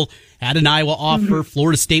 Cole. Had an Iowa offer.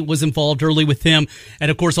 Florida State was involved early with him.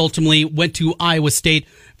 And, of course, ultimately went to Iowa State.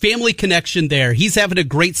 Family connection there. He's having a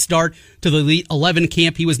great start to the Elite 11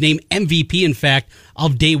 camp. He was named MVP, in fact,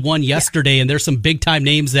 of day one yesterday. And there's some big-time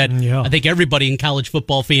names that I think everybody in college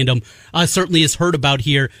football fandom certainly has heard about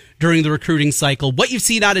here during the recruiting cycle. What you've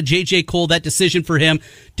seen out of J.J. Cole, that decision for him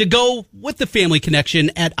to go with the family connection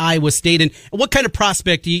at Iowa State, and what kind of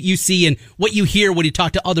prospect do you see and what you hear when you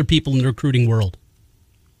talk to other people in the recruiting world?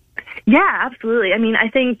 Yeah, absolutely. I mean, I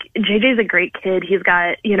think JJ's a great kid. He's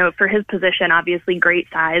got, you know, for his position, obviously great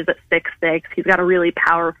size at 6'6". He's got a really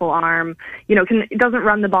powerful arm. You know, doesn't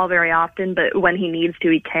run the ball very often, but when he needs to,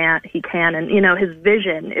 he can. And, you know, his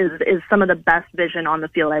vision is some of the best vision on the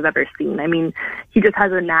field I've ever seen. I mean, he just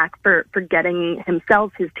has a knack for getting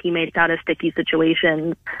himself, his teammates out of sticky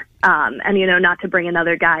situations. And, you know, not to bring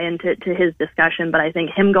another guy into his discussion, but I think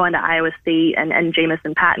him going to Iowa State and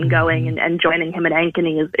Jamison Patton going and joining him at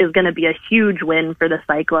Ankeny is going to be a huge win for the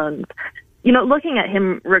Cyclones. You know, looking at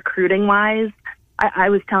him recruiting-wise, I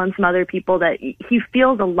was telling some other people that he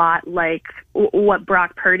feels a lot like what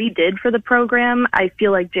Brock Purdy did for the program. I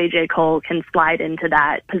feel like J.J. Cole can slide into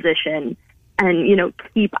that position and, you know,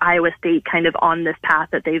 keep Iowa State kind of on this path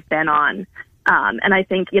that they've been on. And I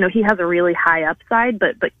think, you know, he has a really high upside,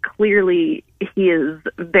 but clearly he is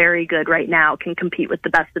very good right now, can compete with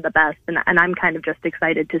the best of the best. And I'm kind of just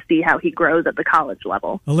excited to see how he grows at the college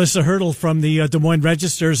level. Alyssa Hurdle from the Des Moines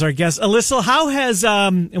Register is our guest. Alyssa, how has,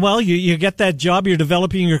 you get that job, you're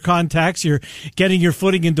developing your contacts, you're getting your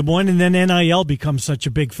footing in Des Moines, and then NIL becomes such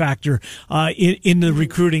a big factor in the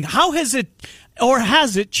recruiting. How has it, or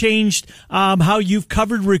has it changed how you've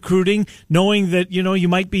covered recruiting, knowing that, you know, you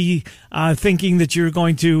might be thinking that you're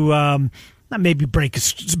going to not maybe break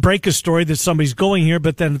a story that somebody's going here,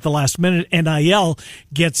 but then at the last minute NIL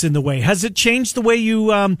gets in the way. Has it changed the way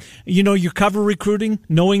you you cover recruiting,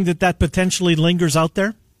 knowing that potentially lingers out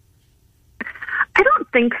there? I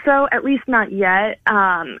don't think so, at least not yet.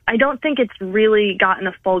 I don't think it's really gotten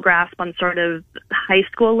a full grasp on sort of high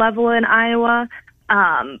school level in Iowa.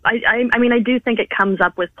 I mean, I do think it comes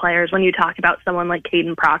up with players when you talk about someone like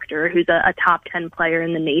Caden Proctor, who's a top 10 player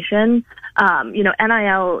in the nation. You know,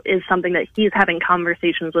 NIL is something that he's having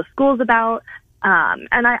conversations with schools about. And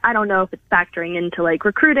I don't know if it's factoring into like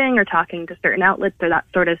recruiting or talking to certain outlets or that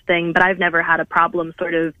sort of thing, but I've never had a problem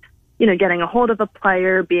sort of, you know, getting a hold of a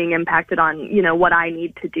player, being impacted on, you know, what I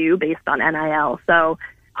need to do based on NIL. So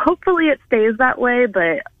hopefully it stays that way,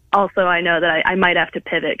 but also I know that I might have to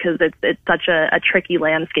pivot because it's such a tricky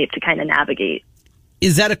landscape to kind of navigate.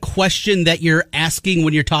 Is that a question that you're asking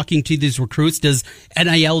when you're talking to these recruits? Does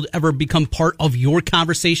NIL ever become part of your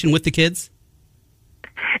conversation with the kids?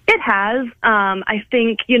 It has. I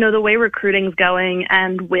think, the way recruiting's going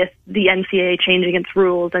and with the NCAA changing its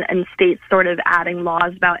rules and states sort of adding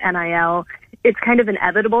laws about NIL, it's kind of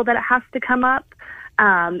inevitable that it has to come up.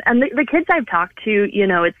 And the kids I've talked to,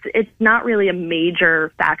 it's not really a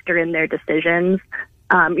major factor in their decisions.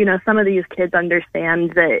 Some of these kids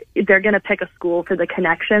understand that they're going to pick a school for the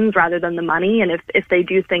connections rather than the money. And if they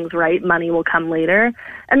do things right, money will come later.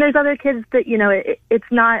 And there's other kids that, it's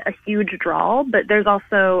not a huge draw, but there's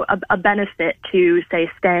also a benefit to, say,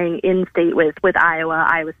 staying in state with Iowa,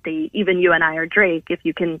 Iowa State, even UNI or Drake, if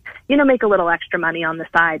you can, make a little extra money on the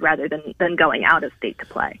side rather than going out of state to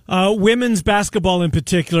play. Women's basketball in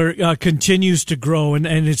particular continues to grow. And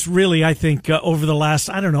it's really, I think, over the last,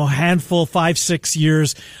 handful, 5-6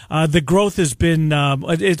 years, the growth has been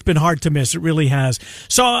it's been hard to miss. It really has.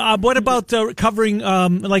 So what about covering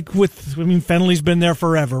Fenley's been there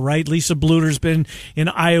forever, right? Lisa Bluter's been in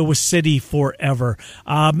Iowa City forever.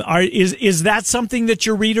 Is that something that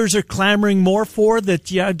your readers are clamoring more for?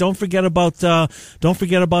 That don't forget about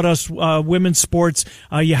us women's sports.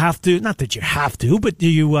 You have to, not that you have to, but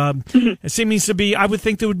you it seems to be. I would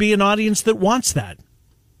think there would be an audience that wants that.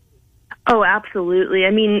 Oh, absolutely.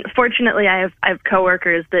 I mean, fortunately, I have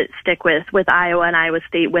coworkers that stick with Iowa and Iowa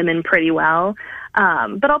State women pretty well.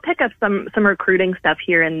 But I'll pick up some recruiting stuff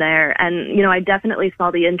here and there. And, I definitely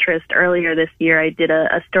saw the interest earlier this year. I did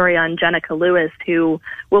a story on Jenica Lewis, who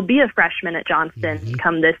will be a freshman at Johnston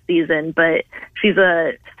come this season, but she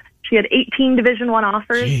had 18 Division I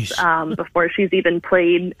offers before she's even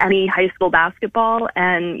played any high school basketball.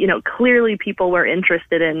 And, clearly people were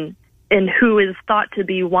interested in who is thought to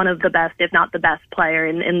be one of the best, if not the best player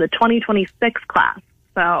in the 2026 class.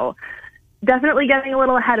 So definitely getting a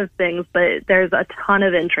little ahead of things, but there's a ton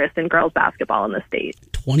of interest in girls basketball in the state.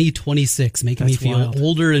 2026, making That's me feel wild.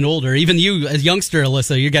 older and older. Even you, as youngster,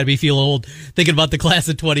 Alyssa, you got to be feeling old thinking about the class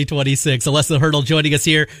of 2026. Alyssa Hurdle joining us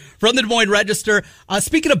here from the Des Moines Register.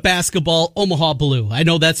 Speaking of basketball, Omaha Blue. I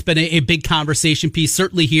know that's been a big conversation piece,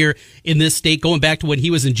 certainly here in this state, going back to when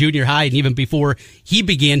he was in junior high and even before he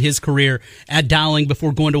began his career at Dowling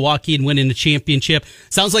before going to Waukee and winning the championship.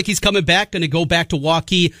 Sounds like he's coming back, going to go back to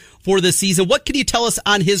Waukee for the season. What can you tell us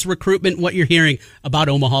on his recruitment, what you're hearing about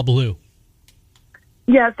Omaha Blue?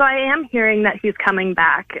 Yeah, so I am hearing that he's coming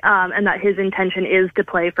back and that his intention is to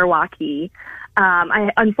play for Waukee.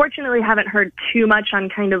 I unfortunately haven't heard too much on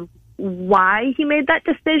kind of why he made that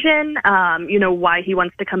decision, why he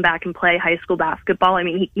wants to come back and play high school basketball. I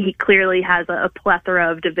mean, he clearly has a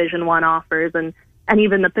plethora of Division I offers and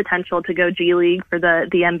even the potential to go G League for the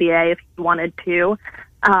NBA if he wanted to.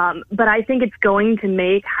 But I think it's going to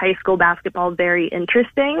make high school basketball very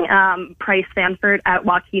interesting. Price Sanford at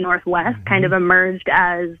Waukee Northwest kind of emerged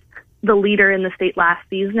as the leader in the state last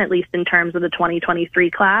season, at least in terms of the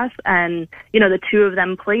 2023 class. And, the two of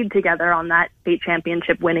them played together on that state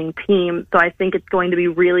championship winning team. So I think it's going to be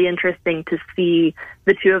really interesting to see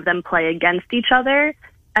the two of them play against each other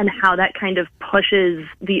and how that kind of pushes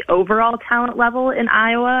the overall talent level in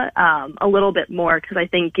Iowa a little bit more, because I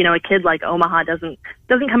think, a kid like Omaha doesn't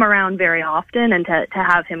come around very often, and to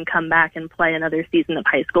have him come back and play another season of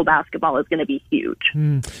high school basketball is going to be huge.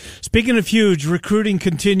 Speaking of huge, recruiting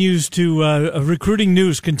news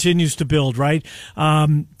continues to build, right?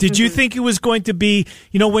 Did you think it was going to be,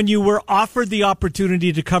 when you were offered the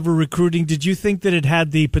opportunity to cover recruiting, did you think that it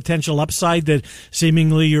had the potential upside that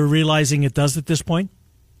seemingly you're realizing it does at this point?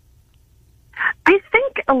 I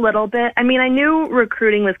think a little bit. I mean, I knew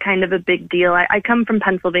recruiting was kind of a big deal. I come from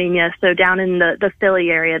Pennsylvania, so down in the Philly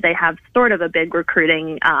area, they have sort of a big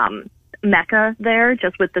recruiting mecca there,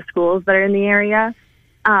 just with the schools that are in the area.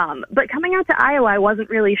 But coming out to Iowa, I wasn't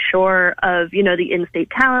really sure of, the in-state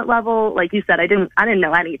talent level. Like you said, I didn't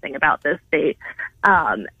know anything about this state.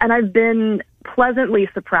 And I've been pleasantly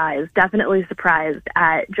surprised, definitely surprised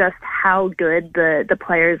at just how good the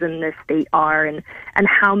players in this state are and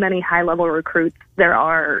how many high-level recruits there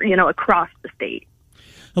are, across the state.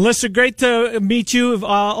 Alyssa, great to meet you,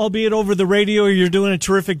 albeit over the radio. You're doing a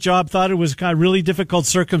terrific job. Thought it was kind of really difficult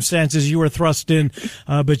circumstances you were thrust in,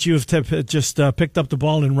 but you have just picked up the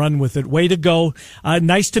ball and run with it. Way to go.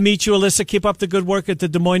 Nice to meet you, Alyssa. Keep up the good work at the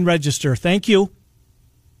Des Moines Register. Thank you.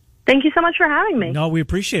 Thank you so much for having me. No, we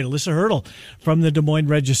appreciate it. Alyssa Hurdle from the Des Moines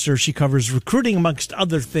Register. She covers recruiting, amongst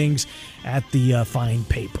other things, at the fine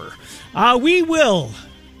paper. We will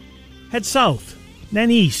head south,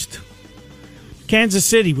 then east. Kansas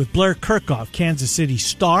City with Blair Kirchhoff, Kansas City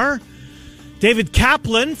Star. David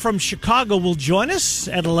Kaplan from Chicago will join us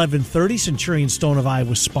at 11:30. Centurion Stone of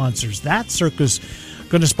Iowa sponsors that. Circa's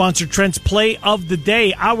Going to sponsor Trent's Play of the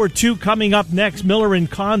Day. Hour 2 coming up next. Miller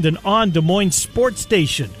and Condon on Des Moines Sports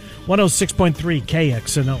Station, 106.3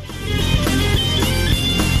 KXNO.